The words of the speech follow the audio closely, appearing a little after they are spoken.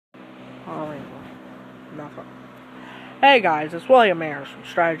Alright, nothing. Hey guys, it's William Ayers from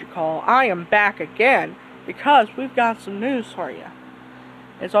Strategy Call. I am back again because we've got some news for you.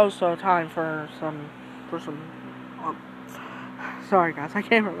 It's also time for some. Sorry guys, I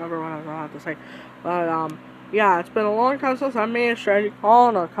can't remember what I was about to say. But yeah, it's been a long time since I made a Strategy Call,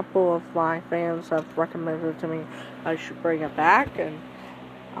 and a couple of my fans have recommended to me I should bring it back, and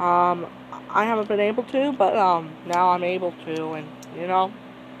I haven't been able to, but now I'm able to, and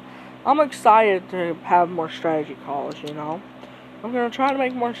I'm excited to have more strategy calls, I'm going to try to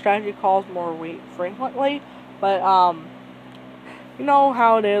make more strategy calls more frequently, but, you know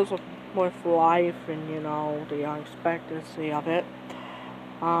how it is with life and, the unexpectancy of it.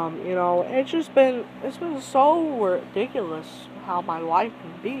 It's been so ridiculous how my life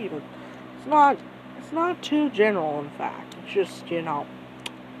can be, but it's not too general, in fact. It's just,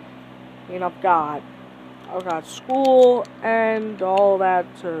 I've got school and all that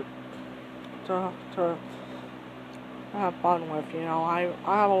to have fun with, I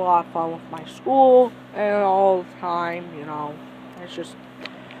have a lot of fun with my school and all the time, it's just,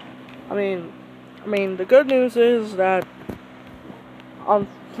 I mean, the good news is that,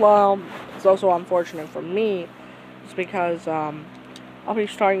 it's also unfortunate for me, it's because, I'm a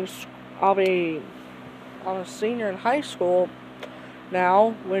senior in high school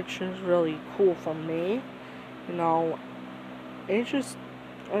now, which is really cool for me,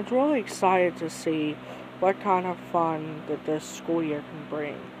 I'm really excited to see what kind of fun that this school year can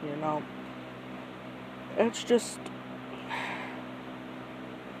bring, It's just,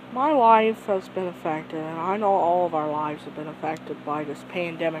 my life has been affected, and I know all of our lives have been affected by this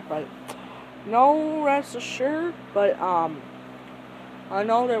pandemic, but no rest assured, but, I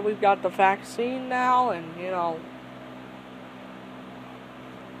know that we've got the vaccine now, and,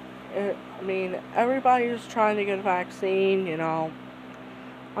 everybody's trying to get a vaccine,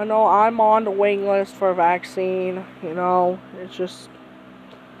 I know I'm on the waiting list for a vaccine, it's just,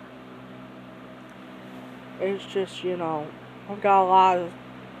 I've got a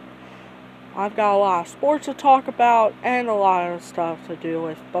lot of sports to talk about and a lot of stuff to do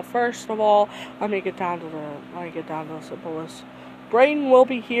with. But first of all, let me get down to the simplest. Braden will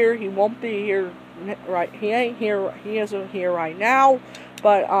be here. He won't be here right. He ain't here. He isn't here right now,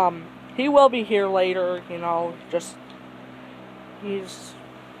 but he will be here later.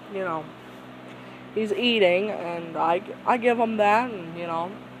 He's eating, and I give him that, and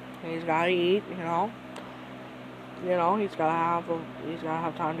he's gotta eat. He's gotta have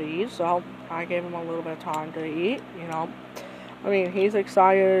time to eat, so I gave him a little bit of time to eat, he's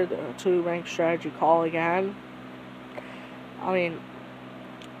excited to make Strategy Call again.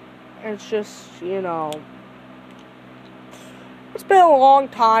 It's just, it's been a long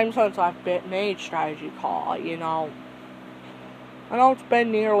time since I've made Strategy Call, I know it's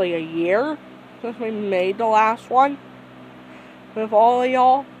been nearly a year since we made the last one with all of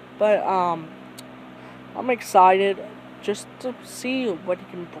y'all, but, I'm excited just to see what he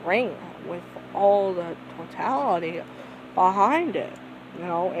can bring with all the totality behind it.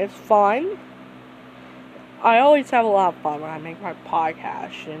 It's fun. I always have a lot of fun when I make my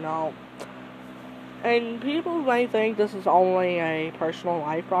podcast, And people may think this is only a personal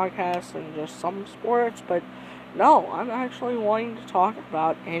life broadcast and just some sports, but no, I'm actually wanting to talk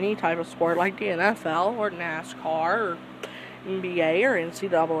about any type of sport like the NFL or NASCAR or NBA or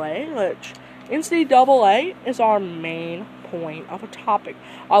NCAA, which NCAA is our main point of a topic.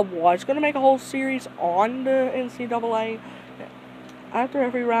 I was going to make a whole series on the NCAA after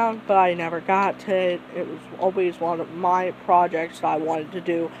every round, but I never got to it. It was always one of my projects that I wanted to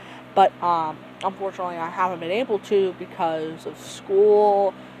do, but unfortunately I haven't been able to because of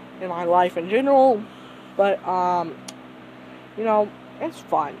school and my life in general, but it's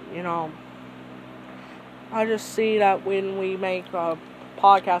fun, I just see that when we make a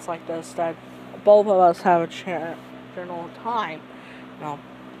podcast like this, that both of us have a general time,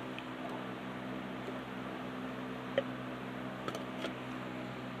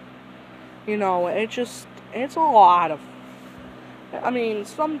 it's a lot of,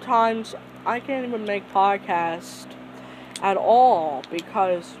 sometimes I can't even make podcasts at all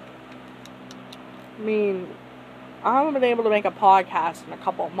because, I haven't been able to make a podcast in a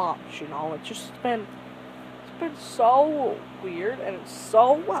couple of months, it's been so weird, and it's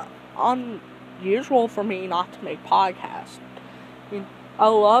so unusual for me not to make podcasts. I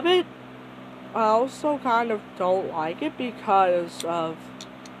love it. I also kind of don't like it because of,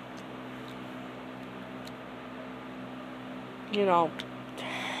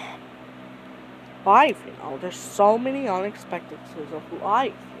 life, There's so many unexpectednesses of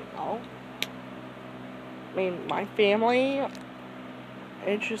life, My family,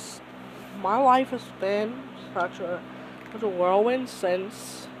 it's just, my life has been such a whirlwind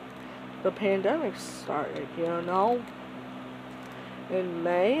since the pandemic started, In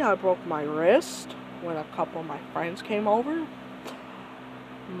May, I broke my wrist when a couple of my friends came over.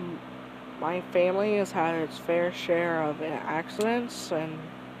 My family has had its fair share of accidents and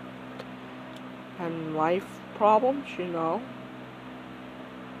life problems,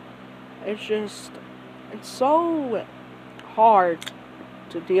 It's so hard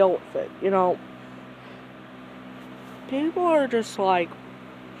to deal with it, People are just like,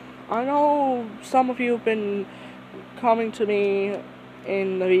 I know some of you have been coming to me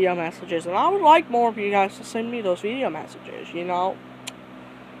in the video messages, and I would like more of you guys to send me those video messages,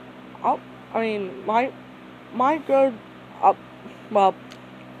 my good, well,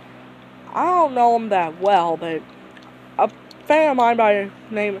 I don't know him that well, but a fan of mine by the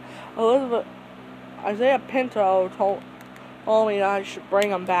name Isaiah Pinto told me that I should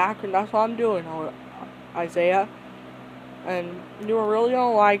bring him back, and that's what I'm doing, Isaiah. And you are really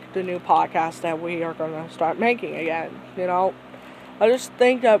going to like the new podcast that we are going to start making again, I just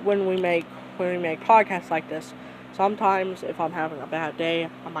think that when we make podcasts like this, sometimes if I'm having a bad day,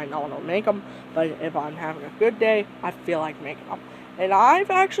 I might not want to make them, but if I'm having a good day, I feel like making them. And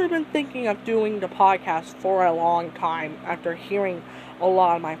I've actually been thinking of doing the podcast for a long time after hearing a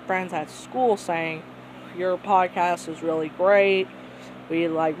lot of my friends at school saying, your podcast is really great, we'd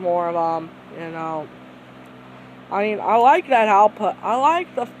like more of them, I like that output. I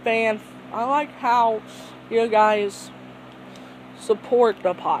like the fans. I like how you guys support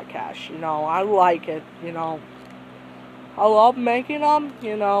the podcast, I like it, I love making them,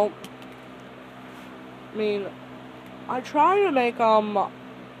 I try to make them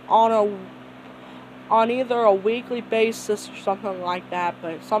on either a weekly basis or something like that,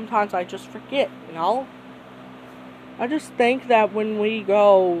 but sometimes I just forget, I just think that when we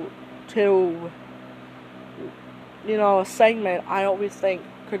go to a segment, I always think,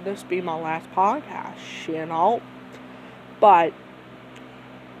 could this be my last podcast, But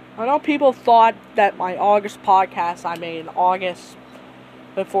I know people thought that my August podcast I made in August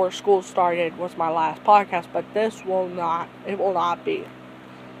before school started was my last podcast, but it will not be.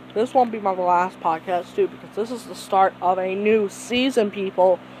 This won't be my last podcast too, because this is the start of a new season,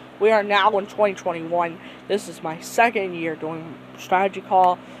 people. We are now in 2021. This is my second year doing Strategy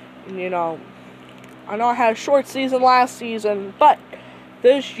Call, and I know I had a short season last season, but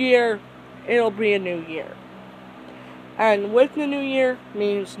this year, it'll be a new year. And with the new year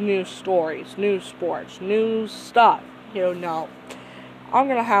means new stories, new sports, new stuff, I'm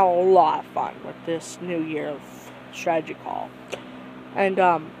going to have a lot of fun with this new year of Strategy Call. And,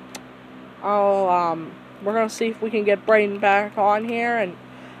 we're going to see if we can get Braden back on here, and,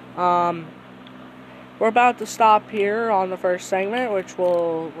 we're about to stop here on the first segment, which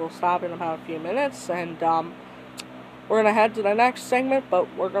we'll stop in about a few minutes, and we're going to head to the next segment, but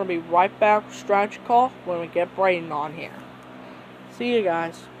we're going to be right back with Strategy Call when we get Braden on here. See you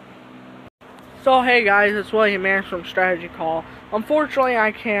guys. So, hey guys, it's William Mann from Strategy Call. Unfortunately,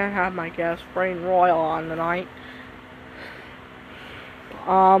 I can't have my guest, Braden Royal, on tonight.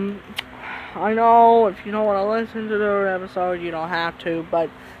 I know if you don't want to listen to the episode, you don't have to, but,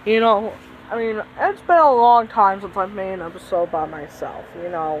 it's been a long time since I've made an episode by myself,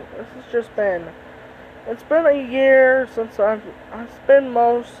 it's been a year since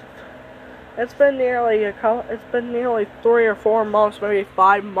it's been nearly 3 or 4 months, maybe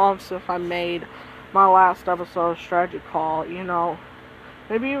 5 months since I made my last episode of Strategy Call,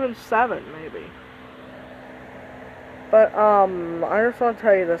 maybe even 7, maybe. But, I just want to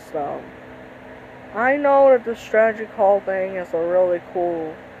tell you this, though. I know that the Strategy Call thing is a really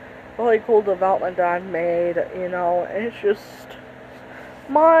cool development that I've made, it's just,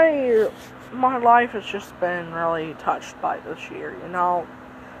 my life has just been really touched by this year,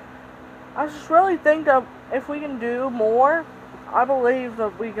 I just really think that if we can do more, I believe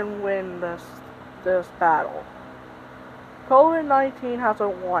that we can win this battle. COVID-19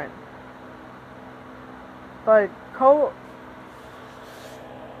 hasn't won, but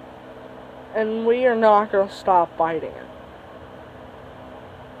and we are not going to stop fighting it.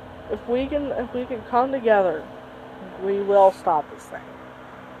 If we can come together, we will stop this thing.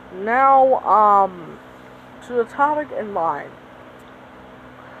 Now, to the topic in mind.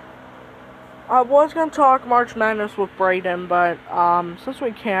 I was going to talk March Madness with Braden, but since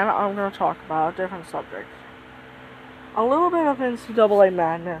we can, I'm going to talk about a different subject. A little bit of NCAA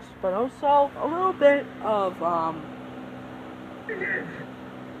madness, but also a little bit of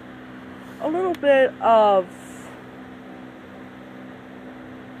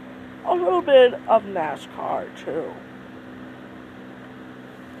NASCAR too.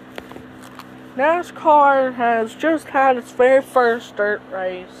 NASCAR has just had its very first dirt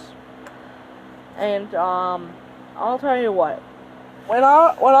race, and I'll tell you what. When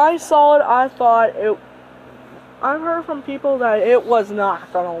I saw it, I thought it. I've heard from people that it was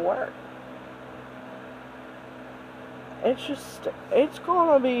not gonna work. It's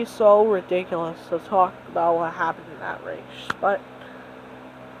gonna be so ridiculous to talk about what happened in that race, but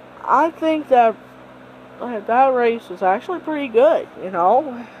I think that race was actually pretty good.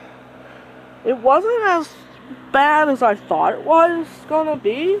 It wasn't as bad as I thought it was gonna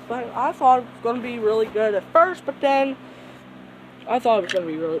be, but I thought it was gonna be really good at first, but then I thought it was gonna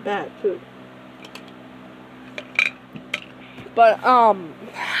be really bad too. But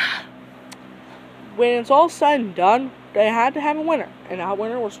when it's all said and done, they had to have a winner, and that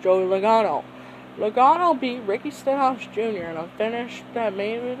winner was Joey Logano. Logano beat Ricky Stenhouse Jr. in a finish that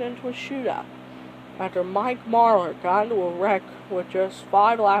made it into a shootout. After Mike Marlar got into a wreck with just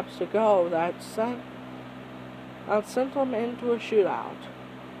 5 laps to go, that sent them into a shootout.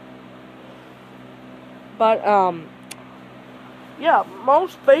 But yeah,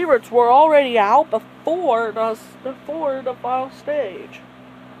 most favorites were already out before the final stage.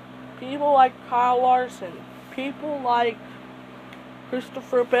 People like Kyle Larson, people like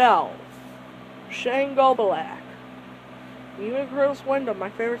Christopher Bell, Shane Gobelak, even Chris Windom, my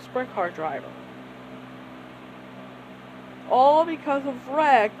favorite sprint car driver. All because of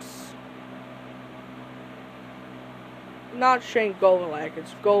wrecks. Not Shane Gobelak,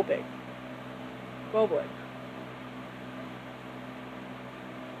 it's Goblik.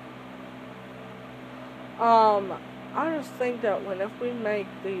 I just think that if we make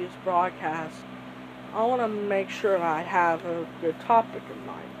these broadcasts, I want to make sure that I have a good topic in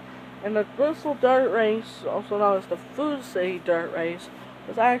mind. And the Bristol Dirt Race, also known as the Food City Dirt Race,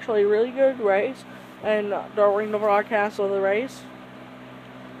 was actually a really good race. And during the broadcast of the race,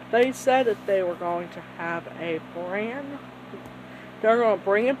 they said that they were going to have they're going to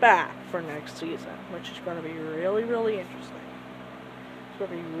bring it back for next season, which is going to be really, really interesting. It's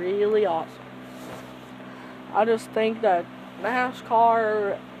going to be really awesome. I just think that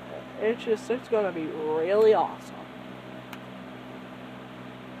NASCAR, it's going to be really awesome.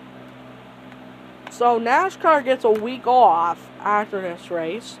 So NASCAR gets a week off after this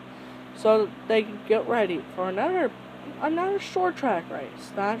race, so that they can get ready for another short track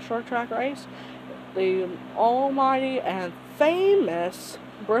race. That short track race, the almighty and famous,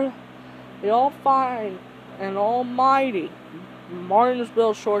 the all fine and almighty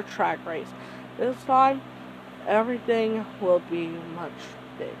Martinsville short track race. This time, everything will be much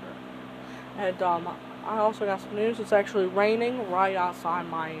bigger. And I also got some news. It's actually raining right outside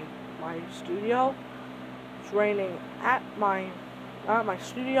my studio. It's raining at my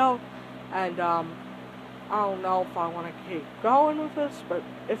studio, and I don't know if I want to keep going with this, but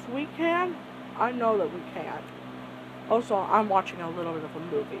if we can, I know that we can. Also, I'm watching a little bit of a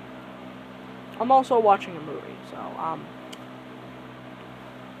movie. I'm also watching a movie, so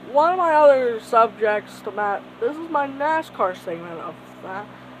one of my other subjects to Matt, this is my NASCAR segment of that.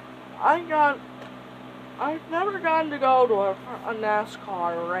 I've never gotten to go to a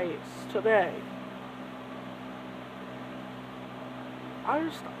NASCAR race today. I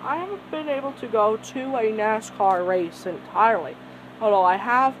haven't been able to go to a NASCAR race entirely, although I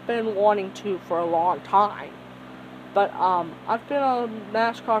have been wanting to for a long time. But I've been a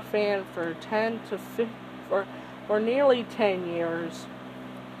NASCAR fan for nearly 10 years.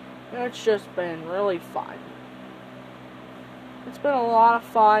 And it's just been really fun. It's been a lot of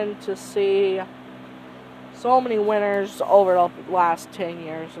fun to see so many winners over the last 10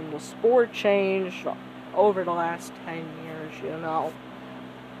 years, and the sport changed over the last 10 years,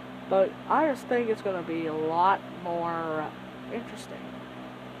 But I just think it's going to be a lot more interesting.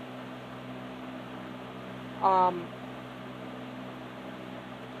 I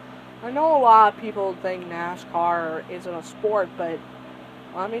know a lot of people think NASCAR isn't a sport, but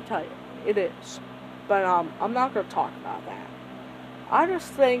let me tell you, it is. But I'm not going to talk about that. I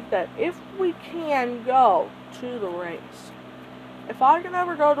just think that if we can go to the race, if I can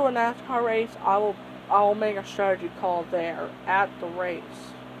ever go to a NASCAR race, I will make a strategy call there at the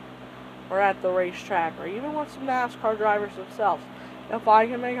race, or at the racetrack, or even with some NASCAR drivers themselves. If I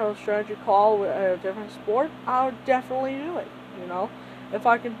can make a strategy call with a different sport, I would definitely do it. If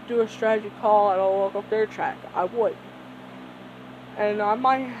I could do a strategy call at a local dirt track, I would. And I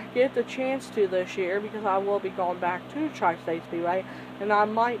might get the chance to this year, because I will be going back to Tri-State Speedway, and I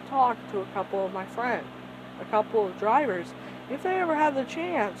might talk to a couple of my friends, a couple of drivers, if they ever have the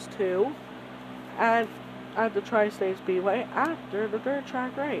chance to, at the Tri-State Speedway after the dirt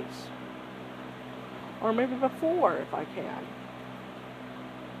track race. Or maybe before, if I can.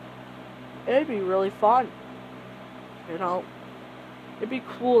 it'd be really fun. You know, it'd be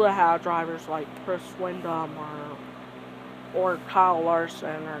cool to have drivers like Chris Windom or Kyle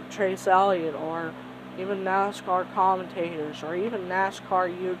Larson or Chase Elliott or even NASCAR commentators or even NASCAR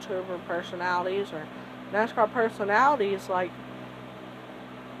YouTuber personalities or NASCAR personalities like,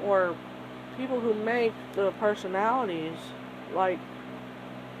 or people who make the personalities like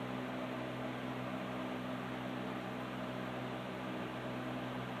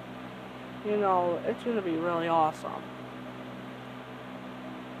it's going to be really awesome.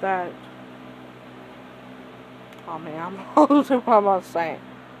 That, oh man, I'm losing what I'm going to say.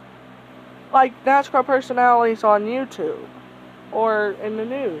 Like NASCAR personalities on YouTube or in the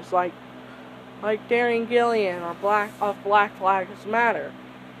news, like Darren Gillian or Black Flags Matter,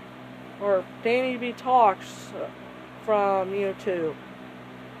 or Danny B Talks from YouTube.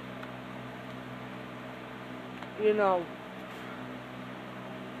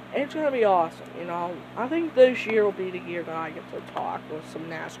 It's going to be awesome, I think this year will be the year that I get to talk with some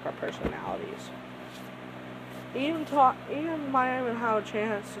NASCAR personalities. Might even have a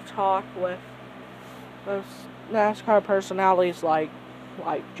chance to talk with those NASCAR personalities like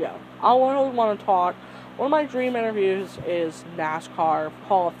Joe. I really want to talk. One of my dream interviews is NASCAR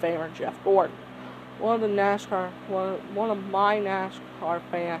Hall of Famer Jeff Gordon. One of my NASCAR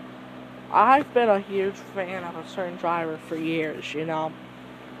fans. I've been a huge fan of a certain driver for years,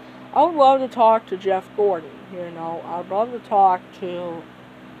 I would love to talk to Jeff Gordon, I'd love to talk to...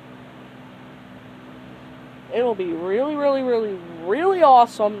 It'll be really, really, really, really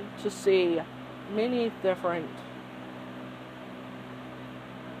awesome to see many different...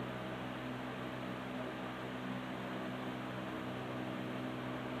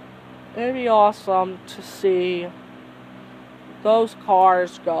 It'd be awesome to see those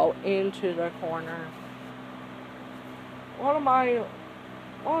cars go into the corner.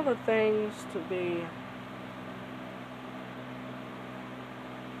 One of the things to be...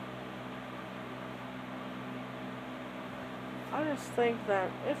 I just think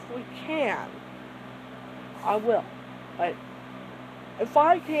that if we can, I will. But if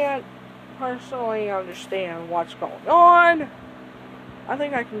I can't personally understand what's going on, I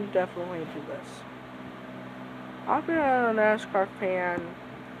think I can definitely do this. I've been a NASCAR fan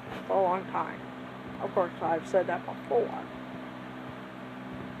for a long time. Of course, I've said that before.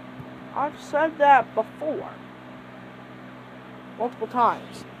 Multiple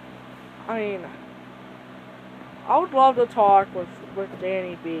times. I mean, I would love to talk with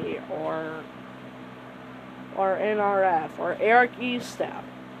Danny B or NRF or Eric Estep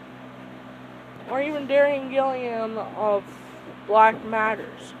or even Darren Gilliam of Black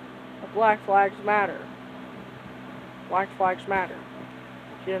Flags Matter.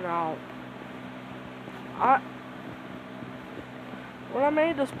 When I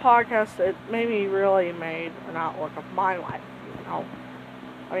made this podcast, it maybe really made an outlook of my life, I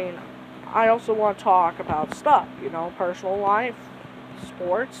mean, I also want to talk about stuff, personal life,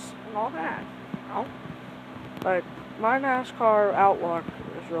 sports, and all that, But my NASCAR outlook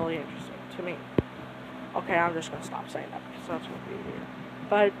is really interesting to me. Okay, I'm just going to stop saying that because that's what we do.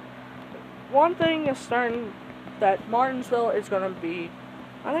 But one thing is certain that Martinsville is going to be...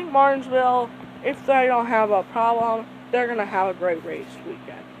 I think Martinsville, if they don't have a problem, they're going to have a great race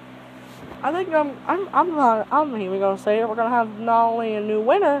weekend. I think I'm even going to say it. We're going to have not only a new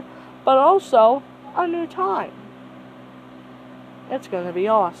winner, but also a new time. It's going to be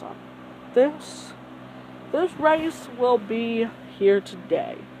awesome. This race will be here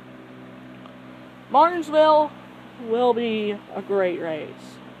today. Martinsville will be a great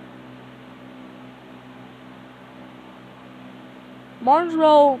race.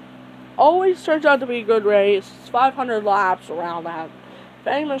 Martinsville always turns out to be a good race. It's 500 laps around that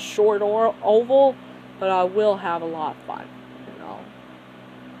famous short oval, but I will have a lot of fun,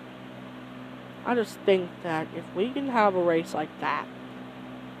 I just think that if we can have a race like that,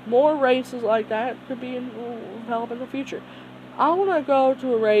 more races like that could be developed in the future. I want to go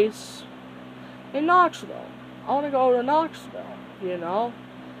to a race in Knoxville. I want to go to Knoxville,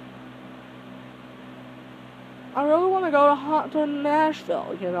 I really want to go to Nashville,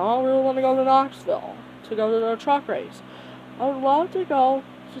 I really want to go to Knoxville to go to the truck race. I would love to go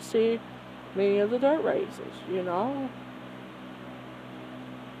to see many of the dirt races,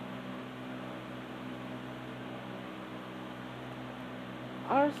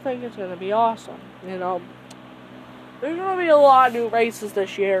 I just think it's going to be awesome, There's going to be a lot of new races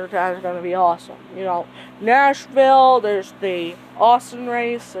this year that are going to be awesome. Nashville, there's the Austin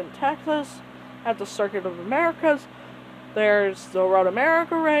race in Texas at the Circuit of Americas. There's the Road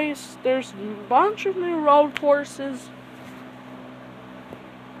America race. There's a bunch of new road courses.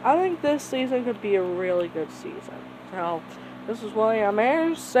 I think this season could be a really good season. So, this is William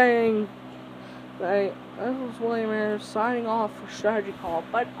Ayers saying, this is William Ayers signing off for Strategy Call.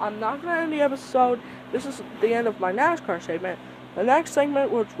 But I'm not going to end the episode. This is the end of my NASCAR segment. The next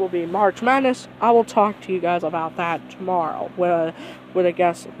segment, which will be March Madness, I will talk to you guys about that tomorrow with a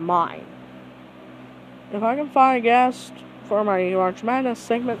guest of mine. If I can find a guest for my March Madness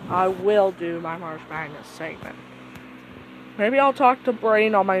segment, I will do my March Madness segment. Maybe I'll talk to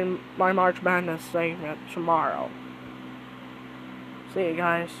Brain on my March Madness segment tomorrow. See you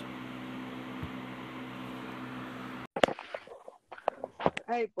guys.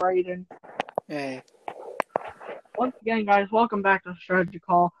 Hey, Brayden. Hey. Once again, guys, welcome back to Strategy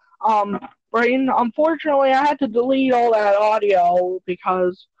Call. Brayden, unfortunately, I had to delete all that audio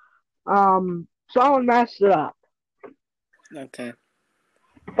because, someone messed it up. Okay.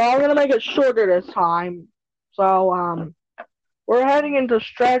 But I'm gonna make it shorter this time. So, we're heading into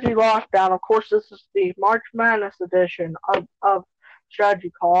Strategy Lockdown. Of course, this is the March Madness edition of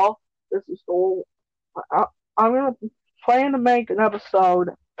Strategy Call. This is the I'm gonna plan to make an episode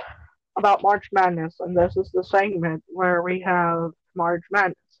about March Madness, and this is the segment where we have March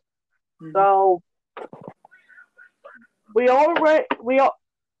Madness. Mm-hmm. So we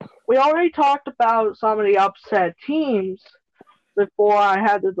already talked about some of the upset teams before I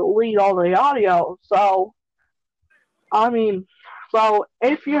had to delete all the audio. So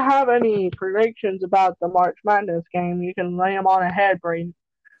if you have any predictions about the March Madness game, you can lay them on ahead, Brayden.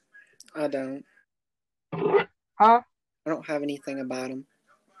 I don't. Huh? I don't have anything about them.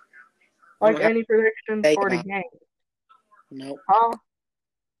 Like any predictions for the game? Nope. Huh?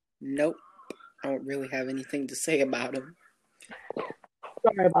 Nope. I don't really have anything to say about them.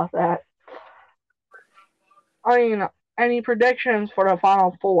 Sorry about that. I mean, any predictions for the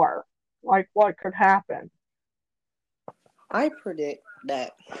Final Four? Like, what could happen? I predict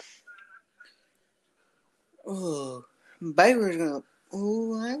that Baylor's gonna.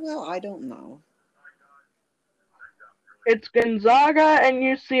 I don't know. It's Gonzaga and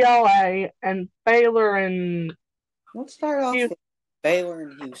UCLA and Baylor and. Let's start off with Baylor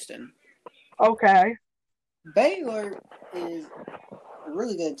and Houston. Okay. Baylor is a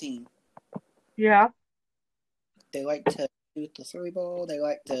really good team. Yeah. They like to shoot the three ball. They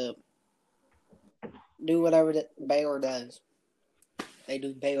like to do whatever Baylor does. They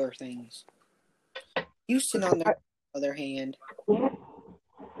do Baylor things. Houston, on the other hand,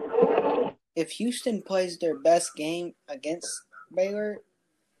 if Houston plays their best game against Baylor,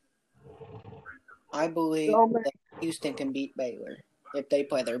 I believe that Houston can beat Baylor if they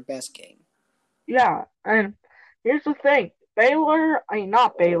play their best game. Yeah, and here's the thing.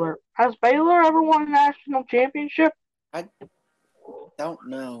 Not Baylor. Has Baylor ever won a national championship? I don't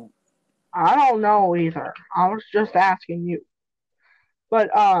know. I don't know either. I was just asking you.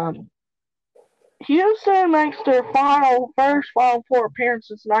 But, Houston makes their first Final Four appearance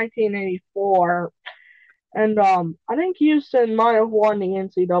since 1984. And, I think Houston might have won the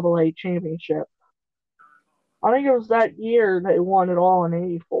NCAA championship. I think it was that year they won it all in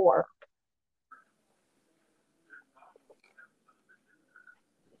 84.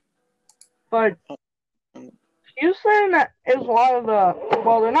 But Houston is one of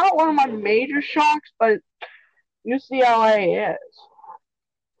they're not one of my major shocks, but UCLA is.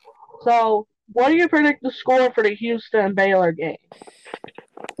 So, what do you predict the score for the Houston-Baylor game?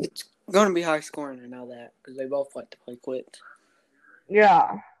 It's going to be high scoring, I know that, because they both like to play quick.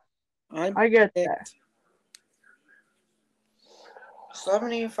 Yeah, I get that.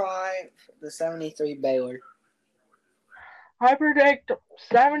 75-73 Baylor. I predict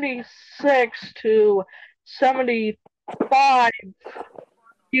 76-75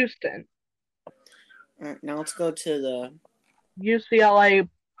 Houston. All right, now let's go to the UCLA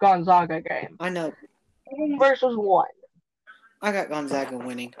Gonzaga game. I know. 1 versus 1. I got Gonzaga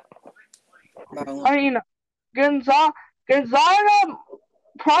winning. I mean, Gonzaga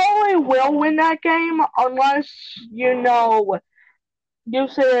probably will win that game unless,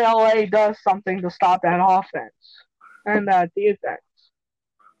 UCLA does something to stop that offense and that defense.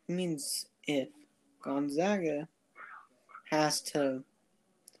 It means if Gonzaga has to...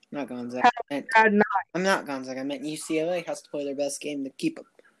 Not Gonzaga. I'm not Gonzaga. I meant UCLA has to play their best game to keep a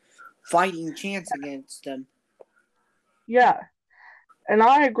fighting chance against them. Yeah. And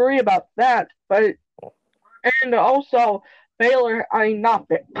I agree about that. And also, Baylor, not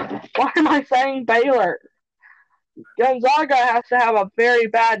Baylor. Why am I saying Baylor? Gonzaga has to have a very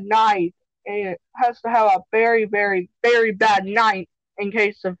bad night. And it has to have a very, very, very bad night in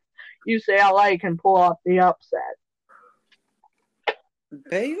case of UCLA can pull off the upset.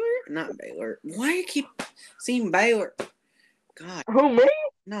 Baylor? Not Baylor. Why do you keep seeing Baylor? God. Who, me?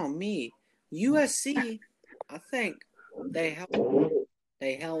 No, me. USC, I think they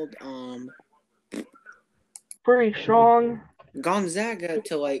held pretty strong. Gonzaga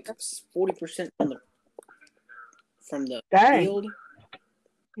to like 40% from the Dang. field.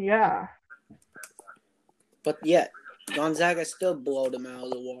 Yeah. But yet, Gonzaga still blew them out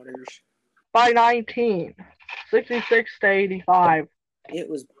of the waters. By 19. 66-85. It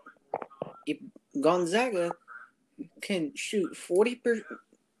was... If Gonzaga can shoot 40%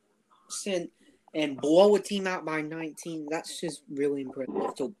 and blow a team out by 19, that's just really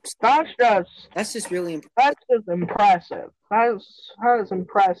impressive. So, that's just really impressive. That's just impressive. That is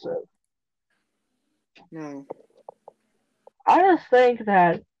impressive. No. I just think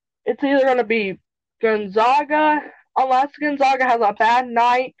that it's either going to be Gonzaga, unless Gonzaga has a bad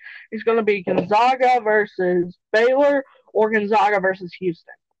night, it's going to be Gonzaga versus Baylor or Gonzaga versus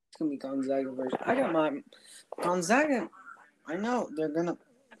Houston. It's going to be Gonzaga versus... I got my... Gonzaga, I know they're going to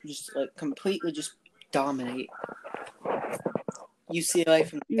just like completely just dominate UCLA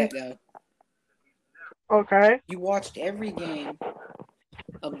from the get-go. Okay. You watched every game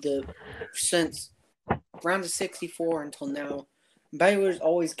of since round of 64 until now. Baylor's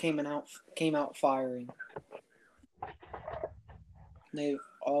always came out firing. They've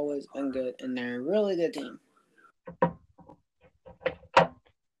always been good, and they're a really good team.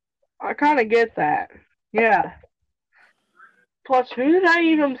 I kind of get that. Yeah. Plus, who did I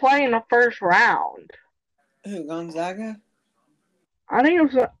even play in the first round? Who, Gonzaga? I know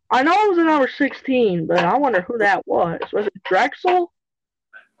it was a number 16, but I wonder who that was. Was it Drexel?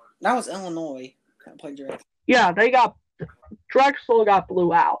 That was Illinois. I played Drexel. Yeah, Drexel got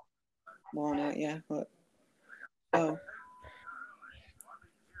blew out. Well, not yeah, but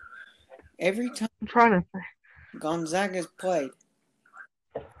every time I'm trying to think. Gonzaga's played,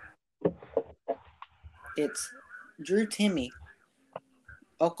 it's Drew Timme.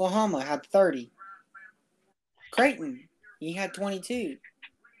 Oklahoma had 30. Creighton, he had 22.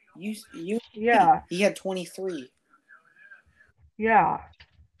 Yeah. He had 23. Yeah.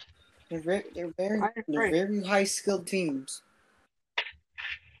 They're very high skilled teams.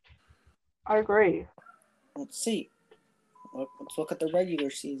 I agree. Let's see. Let's look at the regular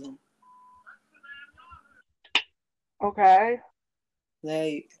season. Okay.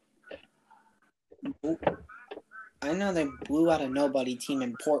 I know they blew out a nobody team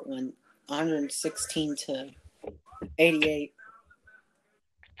in Portland, 116-88.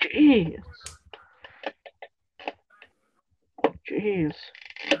 Jeez.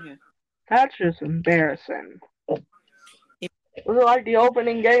 Yeah. That's just embarrassing. Was it like the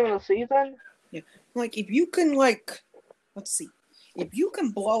opening game of the season? Yeah. Like, if you can, let's see. If you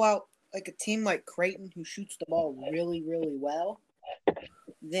can blow out, like, a team like Creighton who shoots the ball really, really well,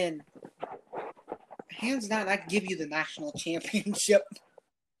 then, hands down, I'd give you the national championship.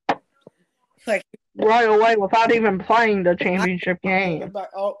 Like, right away without even playing the championship game.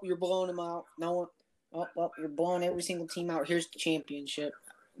 Oh, you're blowing them out. No one. Oh, you're blowing every single team out. Here's the championship.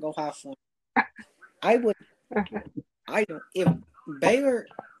 Go have fun.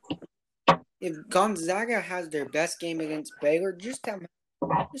 If Gonzaga has their best game against Baylor, just how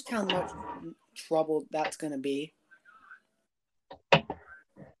much trouble that's going to be.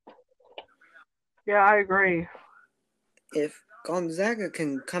 Yeah, I agree. If Gonzaga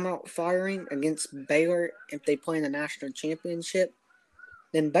can come out firing against Baylor if they play in the national championship,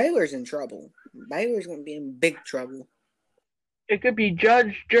 then Baylor's in trouble. Baylor's going to be in big trouble. It could be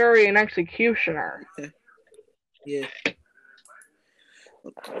judge, jury, and executioner. Yeah.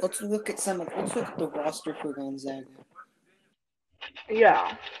 Let's look at the roster for Gonzaga.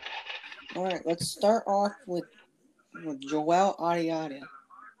 Yeah. All right, let's start off with Joel Ariada.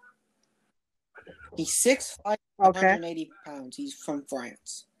 He's 6'5", 180 pounds. He's from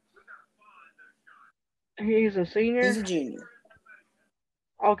France. He's a senior? He's a junior.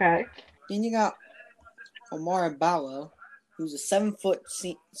 Okay. Then you got Omar Ballo, who's a 7-foot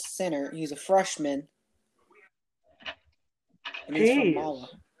center. He's a freshman. And he's from Mala.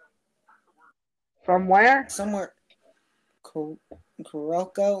 From where? Somewhere.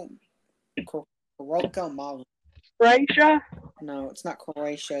 Kuroko, Mala. Croatia? No, it's not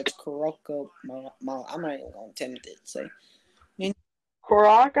Croatia. It's Kuroko, Mala. I'm not even going to attempt to say.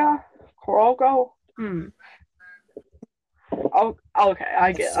 Kuroko? Oh, okay,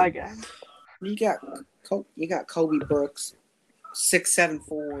 I get. You got Kobe Brooks, 6'7"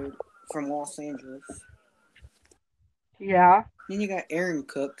 forward from Los Angeles. Yeah. Then you got Aaron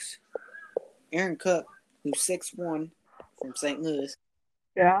Cook, who's 6'1" from St. Louis.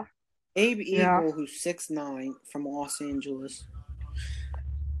 Yeah. Abe Eagle, who's 6'9" from Los Angeles.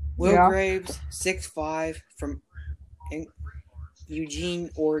 Will Graves, 6'5" from Eugene,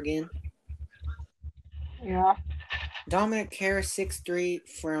 Oregon. Yeah. Dominic Harris, 6'3",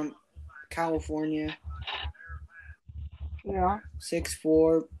 from California. Yeah.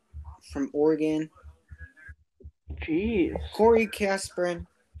 6'4", from Oregon. Jeez. Corey Casperin,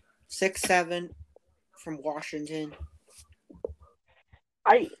 6'7", from Washington.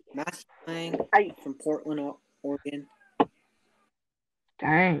 Matthew Lang from Portland, Oregon.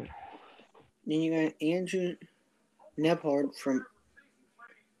 Dang. Then you got Andrew Nebhard from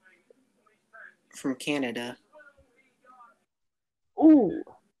Canada. Ooh.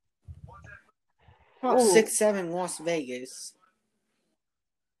 Well, 6'7", Las Vegas.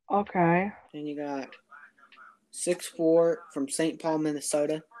 Okay. Then you got 6'4", from St. Paul,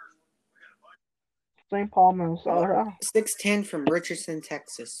 Minnesota. St. Paul, Minnesota. 6'10", from Richardson,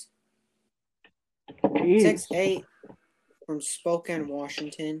 Texas. Jeez. 6'8", from Spokane,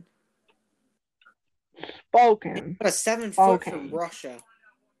 Washington. Spokane. Got a 7 foot from Russia.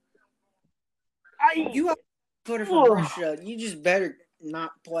 You have a footer from Russia. You just better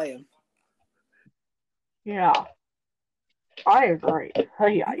not play him. Yeah. I agree.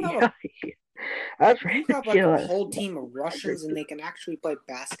 That's ridiculous. You have like a whole team of Russians and they can actually play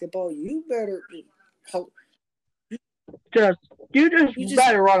basketball. You better you just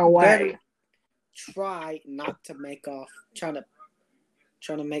better run away. Better try not to make off. Trying to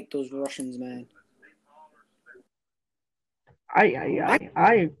make those Russians mad.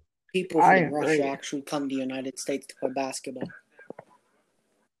 People from Russia actually come to the United States to play basketball.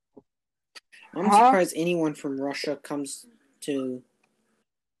 I'm surprised anyone from Russia comes to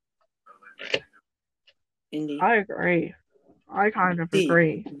Indy. I agree. I kind of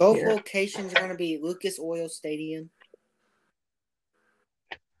agree. Both locations are going to be Lucas Oil Stadium.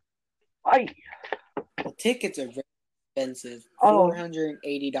 The tickets are very expensive.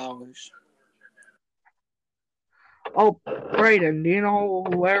 $480. Oh, Brayden, do you know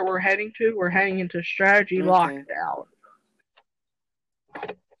where we're heading to? We're heading into Strategy Lockdown.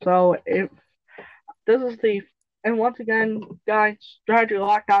 So, and once again, guys, Strategy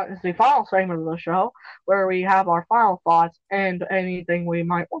Lockdown is the final segment of the show, where we have our final thoughts and anything we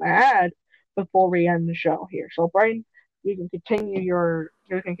might want to add before we end the show here. So, Brayden, you can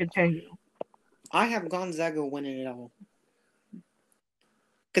continue. I have Gonzaga winning it all.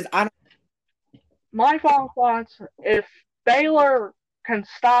 My final thoughts, if Baylor can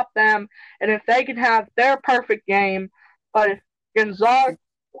stop them, and if they can have their perfect game, but if Gonzaga...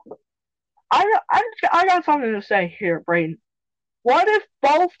 I got something to say here, Brayden. What if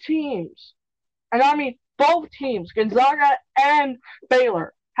both teams, and I mean both teams, Gonzaga and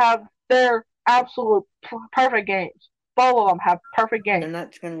Baylor, have their absolute perfect games? Both of them have perfect games. And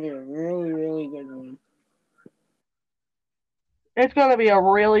that's going to be a really, really good one. It's going to be a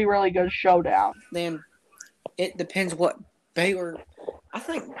really, really good showdown. Then it depends what Baylor... I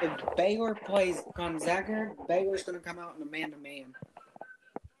think if Baylor plays Gonzaga, Baylor's going to come out in a man-to-man.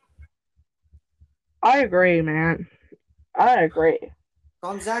 I agree, man. I agree.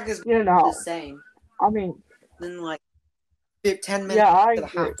 Gonzaga's the same. I mean... Then, 10 minutes to the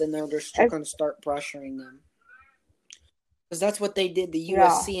half, then they're just going to start pressuring them. Because that's what they did to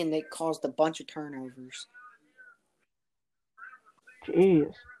USC, and they caused a bunch of turnovers.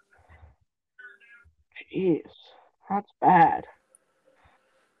 Jeez. That's bad.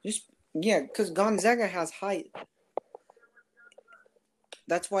 Because Gonzaga has height.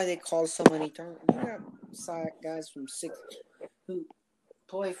 That's why they cause so many turnovers. You got guys who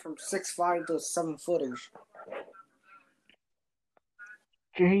play from 6'5" to 7-footers.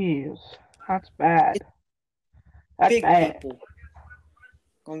 Jeez. That's bad. That's big bad. People.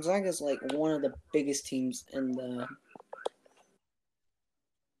 Gonzaga's one of the biggest teams in the...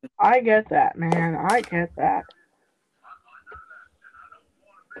 I get that, man. I get that.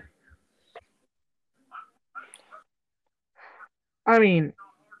 I mean,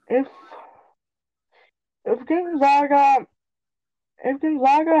 if Gonzaga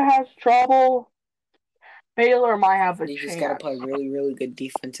has trouble, Baylor might have a chance. They just gotta play really, really good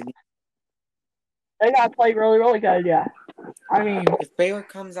defense again. They gotta play really, really good, yeah. I mean, if Baylor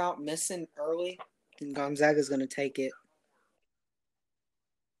comes out missing early, then Gonzaga's gonna take it.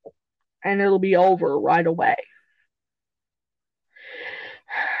 And it'll be over right away.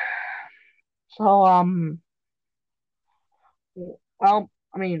 So, well,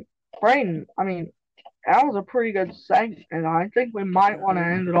 I mean, Brayden, that was a pretty good segment, and I think we might want to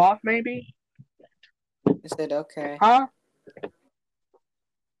end it off, maybe. Is it okay? Huh?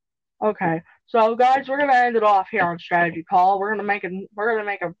 Okay. So, guys, we're gonna end it off here on Strategy Call. We're gonna make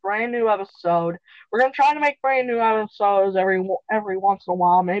a brand new episode. We're gonna try to make brand new episodes every once in a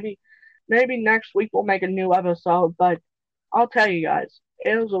while. Maybe next week we'll make a new episode, but I'll tell you guys,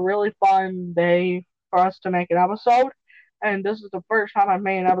 it was a really fun day for us to make an episode, and this is the first time I've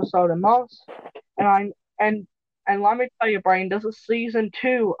made an episode in months. And I and let me tell you, Brain, this is season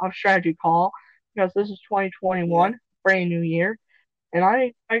 2 of Strategy Call because this is 2021, brand new year, and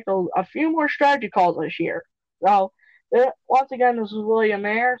I expect a few more strategy calls this year. So once again, this is William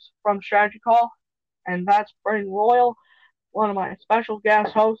Ayers from Strategy Call, and that's Brain Royal, one of my special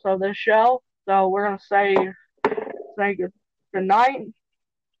guest hosts of this show. So we're gonna say good night,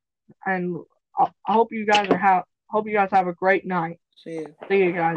 and I hope you guys have a great night. See you. See you guys.